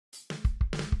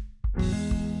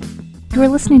You are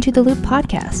listening to the Loop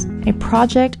Podcast, a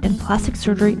project in plastic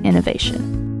surgery innovation.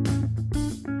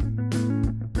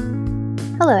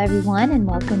 Hello, everyone, and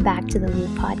welcome back to the Loop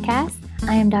Podcast.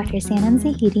 I am Dr. Sanam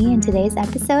Zahedi, and today's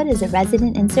episode is a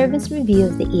resident in-service review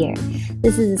of the ear.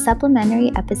 This is a supplementary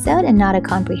episode and not a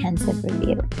comprehensive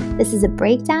review. This is a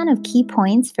breakdown of key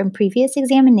points from previous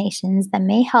examinations that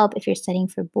may help if you're studying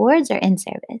for boards or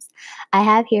in-service. I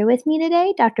have here with me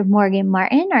today Dr. Morgan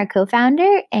Martin, our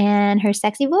co-founder, and her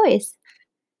sexy voice.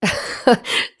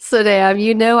 Sanam,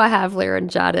 you know I have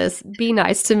laryngitis. Be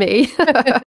nice to me.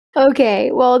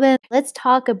 Okay, well then let's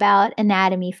talk about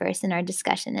anatomy first in our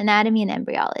discussion, anatomy and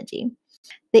embryology.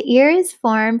 The ear is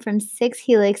formed from 6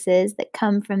 helixes that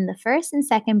come from the first and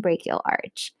second brachial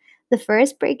arch. The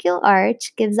first brachial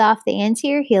arch gives off the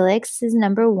anterior helixes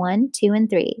number 1, 2, and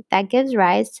 3. That gives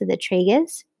rise to the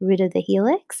tragus, root of the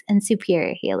helix, and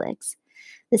superior helix.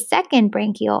 The second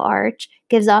brachial arch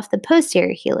gives off the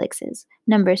posterior helixes,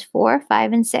 numbers 4,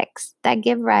 5, and 6. That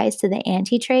give rise to the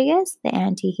antitragus, the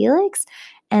antihelix,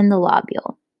 and the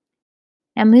lobule.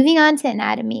 Now moving on to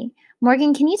anatomy.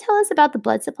 Morgan, can you tell us about the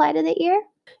blood supply to the ear?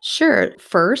 Sure.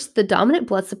 First, the dominant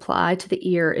blood supply to the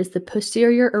ear is the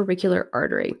posterior auricular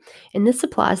artery, and this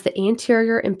supplies the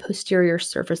anterior and posterior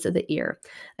surface of the ear.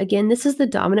 Again, this is the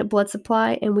dominant blood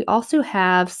supply, and we also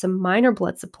have some minor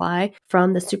blood supply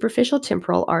from the superficial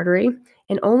temporal artery,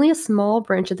 and only a small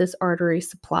branch of this artery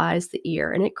supplies the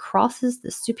ear, and it crosses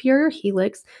the superior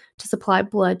helix to supply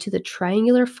blood to the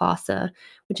triangular fossa,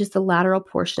 which is the lateral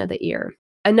portion of the ear.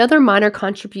 Another minor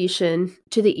contribution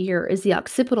to the ear is the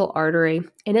occipital artery,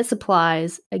 and it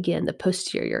supplies, again, the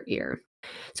posterior ear.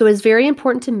 So it is very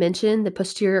important to mention the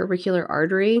posterior auricular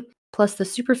artery plus the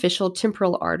superficial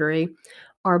temporal artery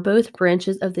are both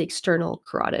branches of the external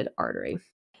carotid artery.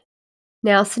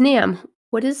 Now, Sanam,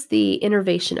 what is the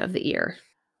innervation of the ear?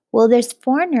 Well, there's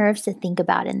 4 nerves to think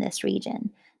about in this region.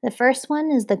 The first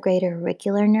one is the greater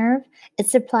auricular nerve. It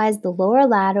supplies the lower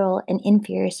lateral and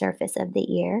inferior surface of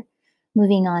the ear.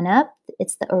 Moving on up,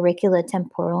 it's the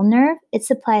auriculotemporal nerve. It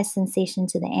supplies sensation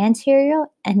to the anterior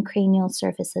and cranial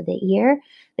surface of the ear,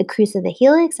 the crus of the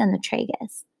helix, and the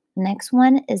tragus. The next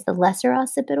one is the lesser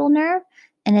occipital nerve,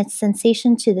 and it's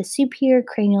sensation to the superior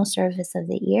cranial surface of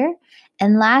the ear.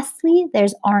 And lastly,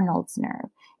 there's Arnold's nerve.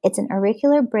 It's an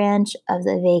auricular branch of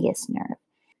the vagus nerve.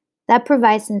 That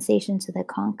provides sensation to the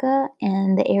concha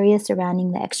and the area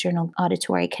surrounding the external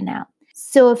auditory canal.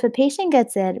 So if a patient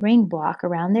gets a ring block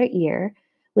around their ear,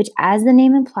 which as the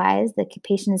name implies, the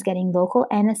patient is getting local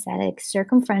anesthetic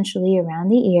circumferentially around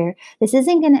the ear, this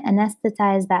isn't going to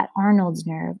anesthetize that Arnold's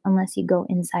nerve unless you go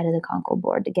inside of the conchal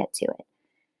board to get to it.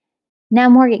 Now,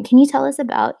 Morgan, can you tell us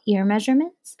about ear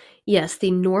measurements? Yes,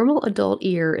 the normal adult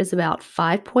ear is about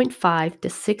 5.5 to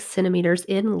 6 centimeters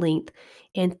in length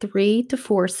and 3 to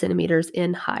 4 centimeters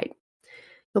in height.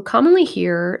 You'll commonly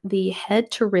hear the head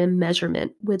to rim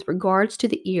measurement with regards to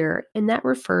the ear, and that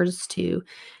refers to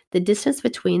the distance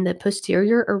between the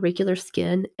posterior auricular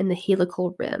skin and the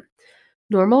helical rim.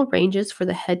 Normal ranges for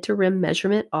the head to rim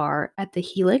measurement are at the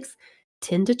helix,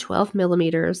 10 to 12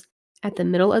 millimeters, at the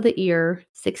middle of the ear,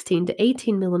 16 to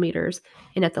 18 millimeters,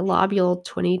 and at the lobule,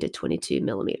 20 to 22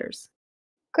 millimeters.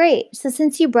 Great. So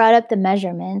since you brought up the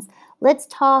measurements, let's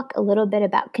talk a little bit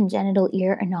about congenital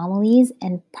ear anomalies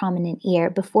and prominent ear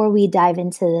before we dive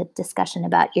into the discussion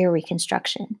about ear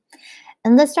reconstruction.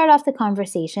 And let's start off the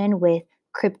conversation with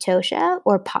cryptotia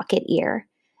or pocket ear.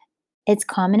 It's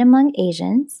common among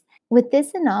Asians. With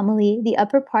this anomaly, the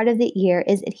upper part of the ear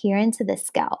is adherent to the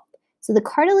scalp. So the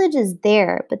cartilage is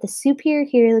there, but the superior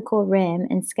helical rim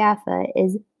and scapha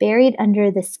is buried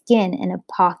under the skin in a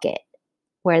pocket,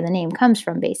 where the name comes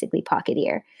from, basically pocket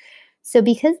ear. So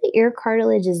because the ear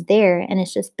cartilage is there and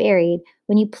it's just buried,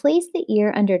 when you place the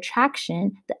ear under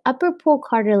traction, the upper pole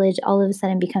cartilage all of a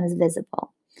sudden becomes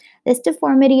visible. This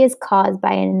deformity is caused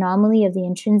by an anomaly of the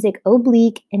intrinsic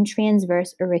oblique and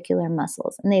transverse auricular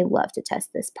muscles, and they love to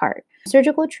test this part.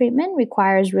 Surgical treatment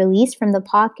requires release from the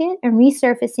pocket and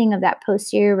resurfacing of that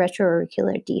posterior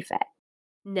retroauricular defect.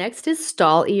 Next is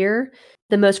stall ear.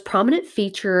 The most prominent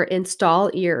feature in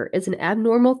stall ear is an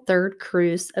abnormal third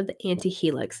crus of the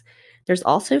antihelix. There's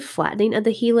also flattening of the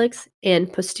helix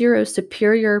and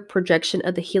posterior-superior projection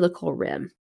of the helical rim.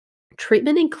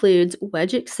 Treatment includes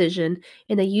wedge excision,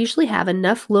 and they usually have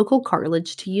enough local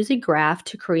cartilage to use a graft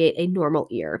to create a normal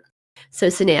ear. So,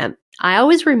 Sanam, I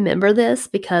always remember this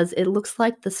because it looks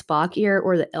like the Spock ear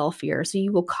or the elf ear. So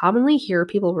you will commonly hear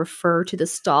people refer to the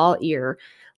stall ear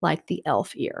like the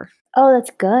elf ear. Oh,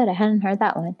 that's good. I hadn't heard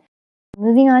that one.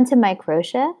 Moving on to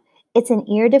microtia. It's an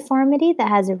ear deformity that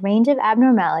has a range of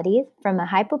abnormalities from a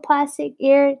hypoplastic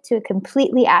ear to a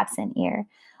completely absent ear.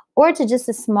 or to just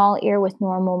a small ear with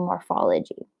normal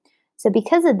morphology. So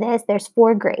because of this, there's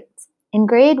 4 grades. In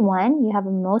grade 1, you have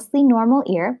a mostly normal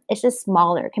ear. It's just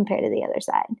smaller compared to the other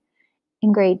side.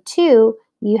 In grade 2,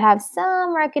 you have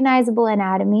some recognizable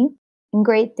anatomy. In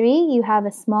grade 3, you have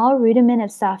a small rudiment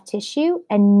of soft tissue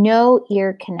and no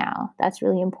ear canal. That's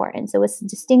really important. So what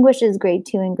distinguishes grade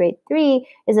 2 and grade 3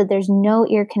 is that there's no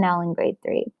ear canal in grade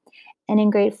 3. And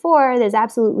in grade 4, there's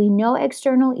absolutely no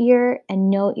external ear and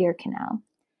no ear canal.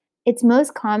 It's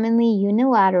most commonly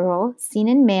unilateral, seen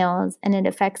in males, and it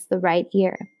affects the right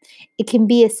ear. It can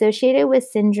be associated with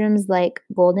syndromes like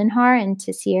Goldenhaar and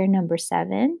Tessier number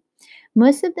 7.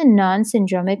 Most of the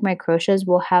non-syndromic microtias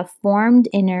will have formed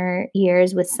inner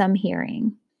ears with some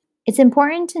hearing. It's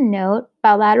important to note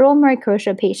bilateral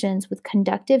microtia patients with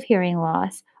conductive hearing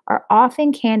loss are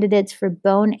often candidates for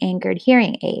bone-anchored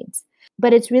hearing aids.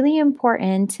 But it's really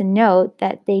important to note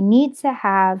that they need to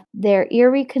have their ear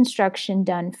reconstruction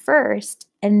done first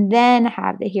and then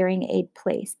have the hearing aid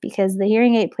placed, because the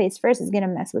hearing aid placed first is going to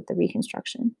mess with the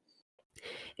reconstruction.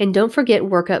 And don't forget,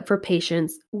 workup for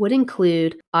patients would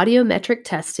include audiometric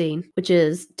testing, which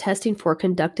is testing for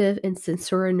conductive and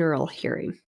sensorineural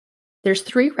hearing. There's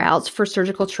 3 routes for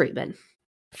surgical treatment.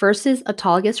 First is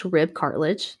autologous rib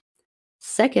cartilage.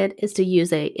 Second is to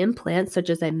use an implant such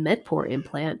as a MedPOR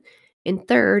implant. And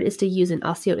third is to use an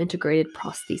osseointegrated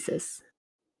prosthesis.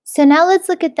 So now let's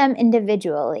look at them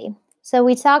individually. So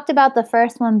we talked about the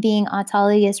first one being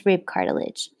autologous rib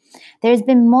cartilage. There's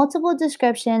been multiple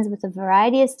descriptions with a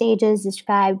variety of stages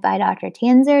described by Dr.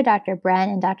 Tanzer, Dr.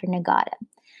 Brent, and Dr. Nagata.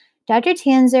 Dr.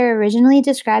 Tanzer originally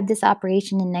described this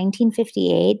operation in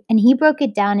 1958, and he broke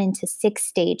it down into 6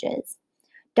 stages.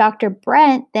 Dr.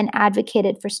 Brent then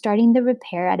advocated for starting the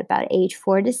repair at about age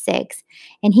 4 to 6,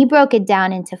 and he broke it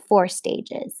down into 4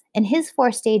 stages. And his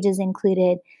 4 stages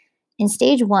included, in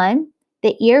stage 1,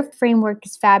 the ear framework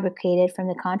is fabricated from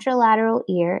the contralateral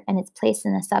ear and it's placed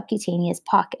in a subcutaneous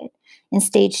pocket. In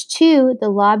stage 2,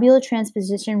 the lobule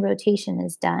transposition rotation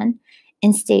is done.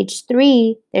 In stage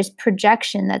 3, there's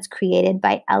projection that's created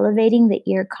by elevating the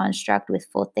ear construct with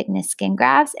full thickness skin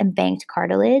grafts and banked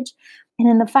cartilage. And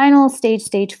in the final stage,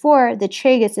 stage 4, the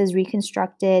tragus is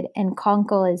reconstructed and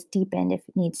conchal is deepened if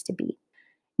it needs to be.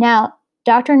 Now,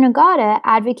 Dr. Nagata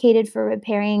advocated for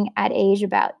repairing at age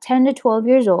about 10 to 12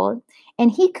 years old,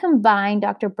 and he combined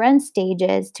Dr. Brent's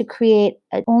stages to create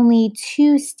an only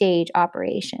 2-stage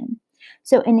operation.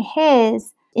 So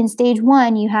in stage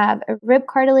 1, you have a rib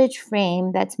cartilage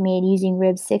frame that's made using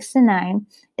ribs 6 to 9.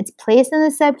 It's placed in the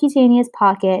subcutaneous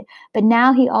pocket, but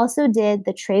now he also did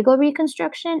the tragal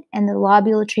reconstruction and the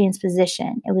lobule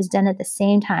transposition. It was done at the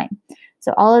same time.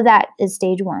 So all of that is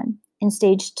stage 1. In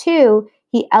stage 2,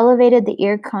 he elevated the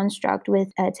ear construct with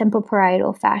a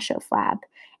temporoparietal fascia flap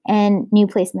and new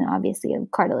placement, obviously,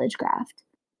 of cartilage graft.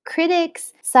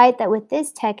 Critics cite that with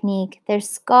this technique, there's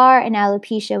scar and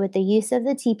alopecia with the use of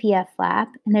the TPF flap,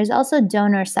 and there's also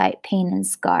donor site pain and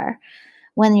scar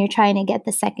when you're trying to get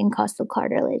the second costal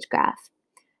cartilage graft.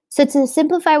 So to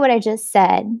simplify what I just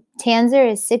said,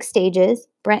 Tanzer is 6 stages,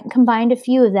 Brent combined a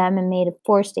few of them and made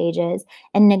 4 stages,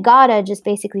 and Nagata just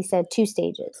basically said 2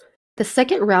 stages. The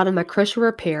second route of microtia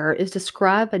repair is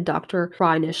described by Dr.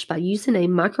 Reinisch by using a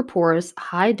microporous,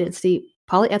 high-density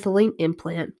polyethylene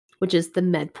implant, which is the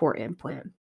MedPOR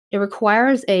implant. It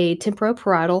requires a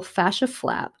temporoparietal fascia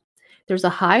flap. There's a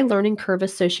high learning curve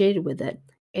associated with it,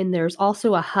 and there's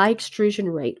also a high extrusion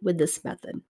rate with this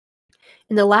method.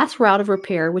 And the last route of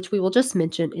repair, which we will just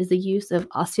mention, is the use of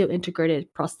osseointegrated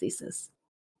prosthesis.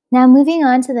 Now moving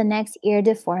on to the next ear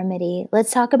deformity,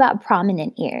 let's talk about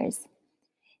prominent ears.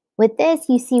 With this,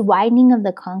 you see widening of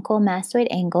the conchal mastoid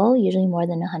angle, usually more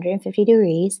than 150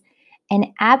 degrees, and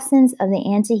absence of the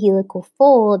antihelical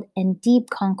fold and deep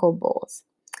conchal bowls.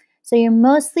 So you're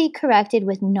mostly corrected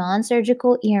with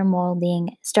non-surgical ear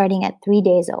molding starting at 3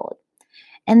 days old.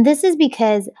 And this is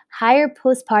because higher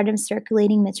postpartum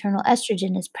circulating maternal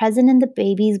estrogen is present in the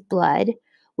baby's blood,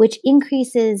 which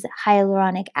increases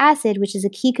hyaluronic acid, which is a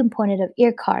key component of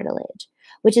ear cartilage,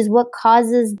 which is what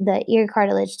causes the ear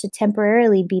cartilage to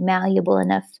temporarily be malleable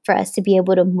enough for us to be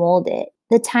able to mold it.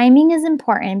 The timing is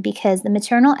important because the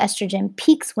maternal estrogen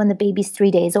peaks when the baby's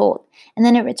 3 days old, and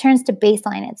then it returns to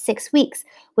baseline at 6 weeks,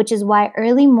 which is why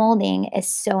early molding is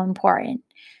so important.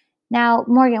 Now,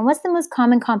 Morgan, what's the most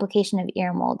common complication of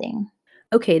ear molding?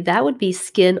 Okay, that would be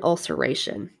skin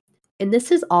ulceration. And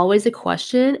this is always a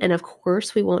question, and of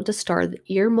course, we want to start the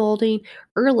ear molding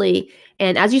early.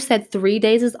 And as you said, 3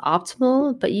 days is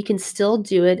optimal, but you can still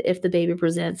do it if the baby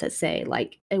presents at, say,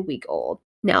 like a week old.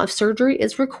 Now, if surgery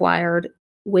is required,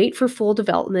 wait for full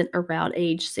development around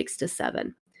age 6 to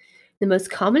 7. The most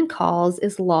common cause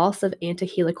is loss of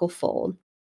antihelical fold.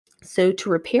 So to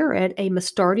repair it, a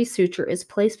Mastardi suture is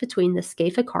placed between the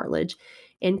scapha cartilage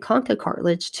and concha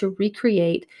cartilage to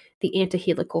recreate the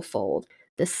antihelical fold.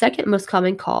 The second most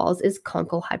common cause is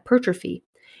conchal hypertrophy.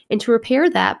 And to repair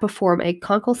that, perform a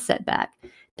conchal setback.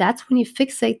 That's when you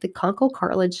fixate the conchal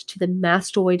cartilage to the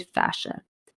mastoid fascia.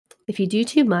 If you do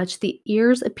too much, the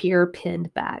ears appear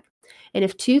pinned back. And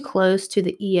if too close to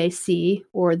the EAC,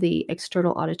 or the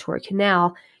external auditory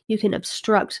canal, you can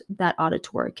obstruct that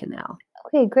auditory canal.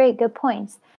 Okay, great, good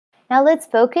points. Now let's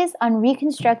focus on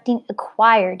reconstructing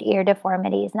acquired ear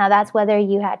deformities. Now that's whether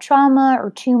you had trauma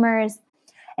or tumors.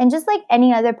 And just like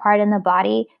any other part in the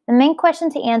body, the main question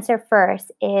to answer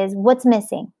first is what's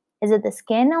missing? Is it the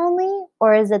skin only,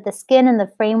 or is it the skin and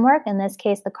the framework, in this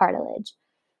case, the cartilage?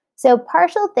 So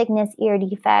partial thickness ear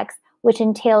defects, which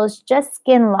entails just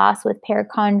skin loss with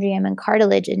perichondrium and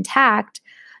cartilage intact,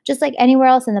 just like anywhere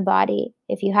else in the body.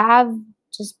 If you have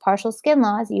just partial skin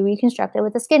loss, you reconstruct it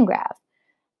with a skin graft.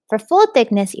 For full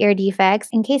thickness ear defects,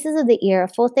 in cases of the ear, a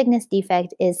full thickness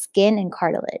defect is skin and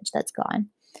cartilage that's gone.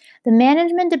 The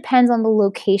management depends on the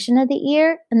location of the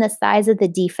ear and the size of the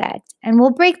defect, and we'll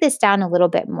break this down a little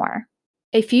bit more.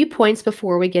 A few points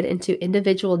before we get into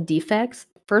individual defects.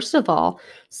 First of all,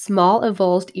 small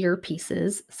avulsed ear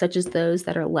pieces, such as those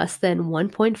that are less than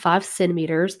 1.5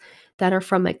 centimeters, that are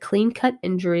from a clean-cut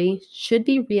injury, should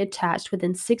be reattached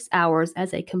within 6 hours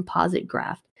as a composite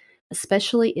graft,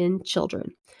 especially in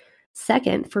children.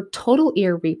 Second, for total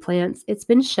ear replants, it's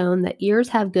been shown that ears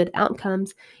have good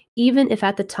outcomes even if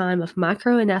at the time of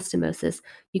microanastomosis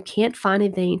you can't find a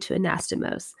vein to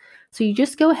anastomose. So you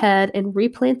just go ahead and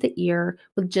replant the ear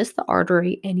with just the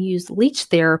artery and use leech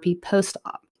therapy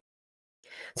post-op.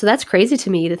 So that's crazy to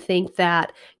me to think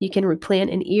that you can replant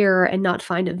an ear and not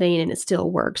find a vein and it still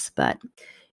works, but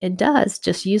it does.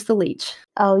 Just use the leech.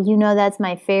 Oh, you know that's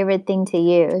my favorite thing to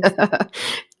use.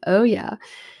 Oh, yeah.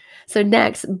 So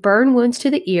next, burn wounds to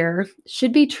the ear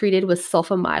should be treated with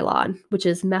sulfamylon, which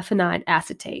is mefenide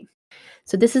acetate.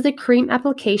 So this is a cream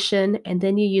application, and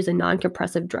then you use a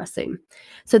non-compressive dressing.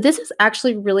 So this is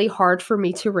actually really hard for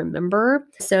me to remember.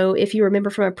 So if you remember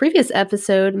from a previous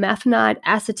episode, mefenide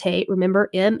acetate, remember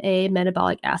MA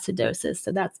metabolic acidosis.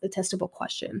 So that's a testable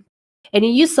question. And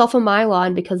you use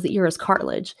sulfamylon because the ear is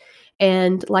cartilage.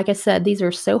 And like I said, these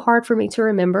are so hard for me to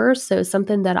remember. So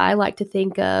something that I like to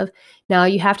think of, now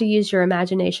you have to use your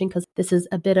imagination because this is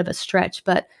a bit of a stretch,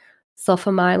 but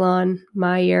sulfamylon,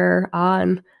 my ear,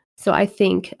 on. So I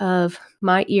think of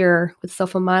my ear with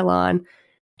sulfamylon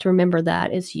to remember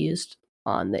that is used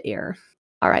on the ear.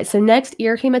 All right, so next,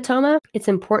 ear hematoma. It's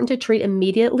important to treat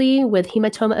immediately with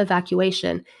hematoma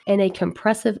evacuation and a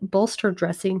compressive bolster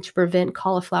dressing to prevent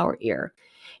cauliflower ear.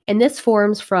 And this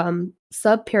forms from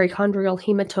subperichondrial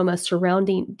hematoma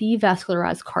surrounding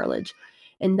devascularized cartilage,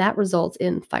 and that results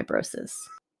in fibrosis.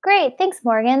 Great, thanks,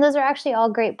 Morgan. Those are actually all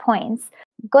great points.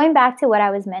 Going back to what I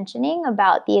was mentioning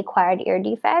about the acquired ear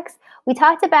defects, we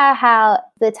talked about how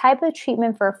the type of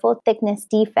treatment for a full thickness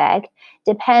defect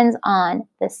depends on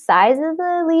the size of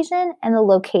the lesion and the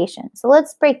location. So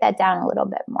let's break that down a little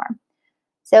bit more.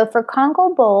 So for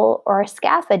conchal bowl or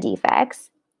scapha defects,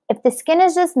 if the skin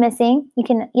is just missing, you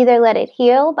can either let it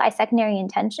heal by secondary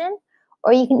intention,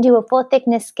 or you can do a full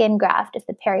thickness skin graft if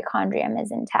the perichondrium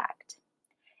is intact.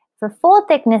 For full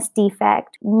thickness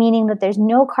defect, meaning that there's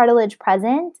no cartilage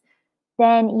present,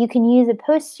 then you can use a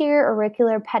posterior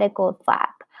auricular pedicle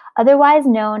flap, otherwise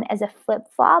known as a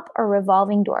flip-flop or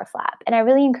revolving door flap. And I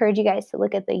really encourage you guys to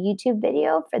look at the YouTube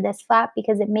video for this flap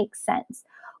because it makes sense.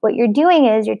 What you're doing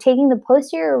is you're taking the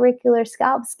posterior auricular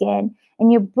scalp skin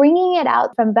and you're bringing it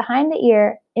out from behind the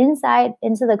ear inside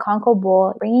into the conchal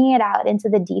bowl, bringing it out into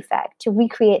the defect to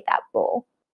recreate that bowl.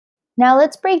 Now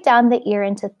let's break down the ear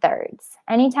into thirds.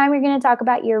 Anytime you're going to talk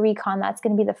about ear recon, that's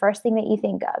going to be the first thing that you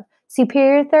think of.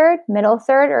 Superior third, middle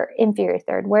third, or inferior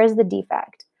third. Where's the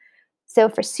defect? So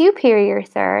for superior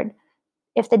third,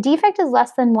 if the defect is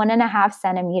less than 1.5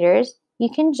 centimeters, you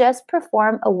can just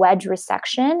perform a wedge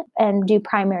resection and do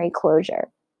primary closure.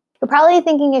 You're probably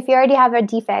thinking, if you already have a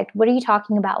defect, what are you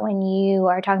talking about when you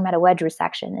are talking about a wedge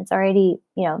resection? It's already,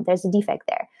 there's a defect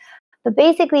there. But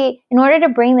basically, in order to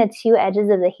bring the two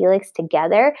edges of the helix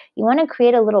together, you want to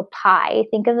create a little pie.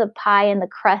 Think of the pie and the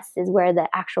crust is where the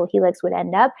actual helix would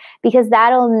end up, because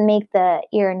that'll make the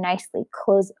ear nicely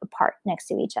close apart next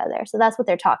to each other. So that's what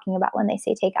they're talking about when they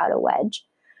say take out a wedge.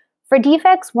 For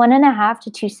defects 1.5 to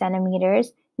 2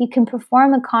 centimeters, you can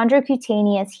perform a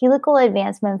chondrocutaneous helical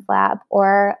advancement flap,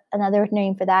 or another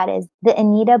name for that is the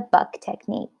Anita Buck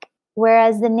technique.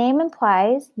 Whereas the name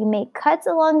implies, you make cuts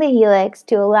along the helix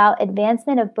to allow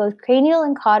advancement of both cranial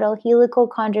and caudal helical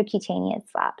chondrocutaneous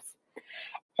flaps.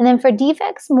 And then for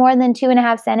defects more than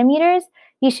 2.5 centimeters,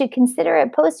 you should consider a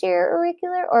posterior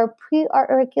auricular or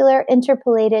pre-auricular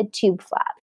interpolated tube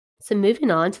flap. So moving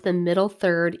on to the middle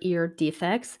third ear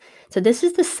defects. So this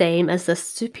is the same as the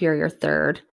superior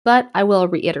third, but I will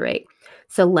reiterate.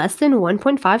 So less than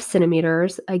 1.5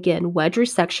 centimeters, again, wedge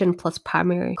resection plus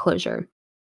primary closure.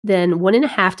 Then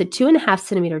 1.5 to 2.5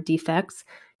 centimeter defects,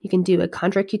 you can do a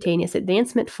chondrocutaneous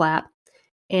advancement flap,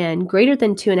 and greater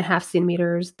than 2.5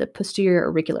 centimeters, the posterior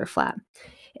auricular flap.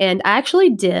 And I actually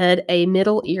did a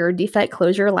middle ear defect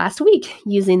closure last week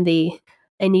using the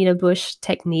Anita Bush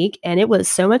technique, and it was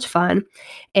so much fun.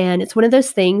 And it's one of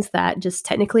those things that just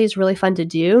technically is really fun to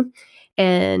do.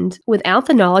 And without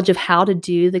the knowledge of how to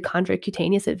do the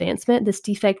chondrocutaneous advancement, this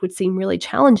defect would seem really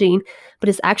challenging, but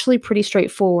it's actually pretty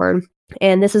straightforward.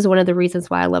 And this is one of the reasons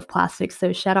why I love plastics.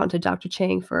 So shout out to Dr.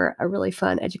 Chang for a really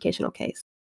fun educational case.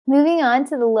 Moving on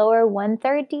to the lower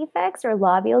 1/3 defects or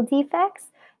lobular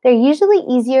defects, they're usually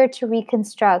easier to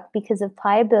reconstruct because of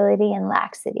pliability and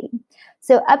laxity.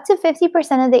 So up to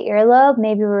 50% of the earlobe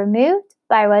may be removed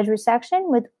by wedge resection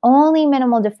with only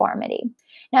minimal deformity.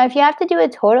 Now, if you have to do a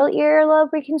total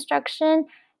earlobe reconstruction,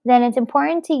 then it's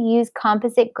important to use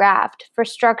composite graft for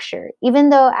structure, even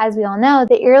though, as we all know,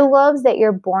 the earlobes that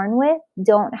you're born with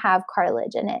don't have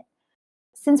cartilage in it.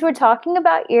 Since we're talking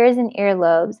about ears and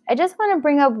earlobes, I just want to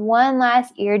bring up one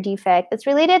last ear defect that's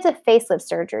related to facelift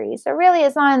surgery. So really,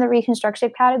 it's not in the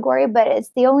reconstruction category, but it's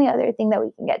the only other thing that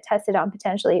we can get tested on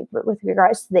potentially with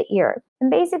regards to the ear. And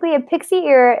basically, a pixie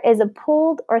ear is a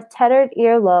pulled or tethered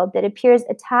earlobe that appears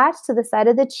attached to the side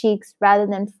of the cheeks rather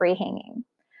than free hanging.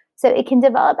 So it can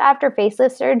develop after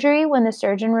facelift surgery when the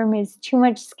surgeon removes too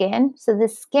much skin. So the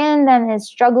skin then is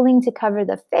struggling to cover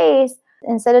the face.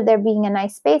 Instead of there being a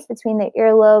nice space between the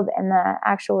earlobe and the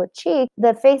actual cheek,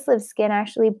 the facelift skin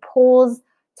actually pulls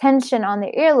tension on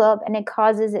the earlobe and it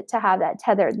causes it to have that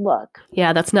tethered look.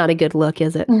 Yeah, that's not a good look,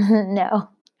 is it? No.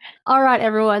 All right,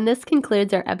 everyone, this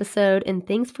concludes our episode, and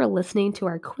thanks for listening to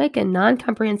our quick and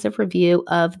non-comprehensive review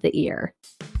of the ear.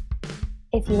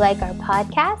 If you like our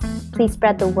podcast, please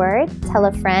spread the word, tell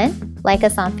a friend, like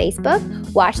us on Facebook,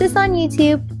 watch us on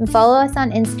YouTube, and follow us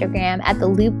on Instagram at The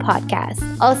Loop Podcast.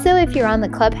 Also, if you're on the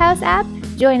Clubhouse app,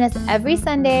 join us every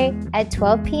Sunday at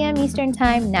 12 p.m. Eastern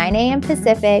Time, 9 a.m.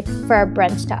 Pacific for our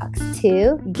brunch talks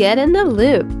to Get in the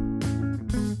Loop.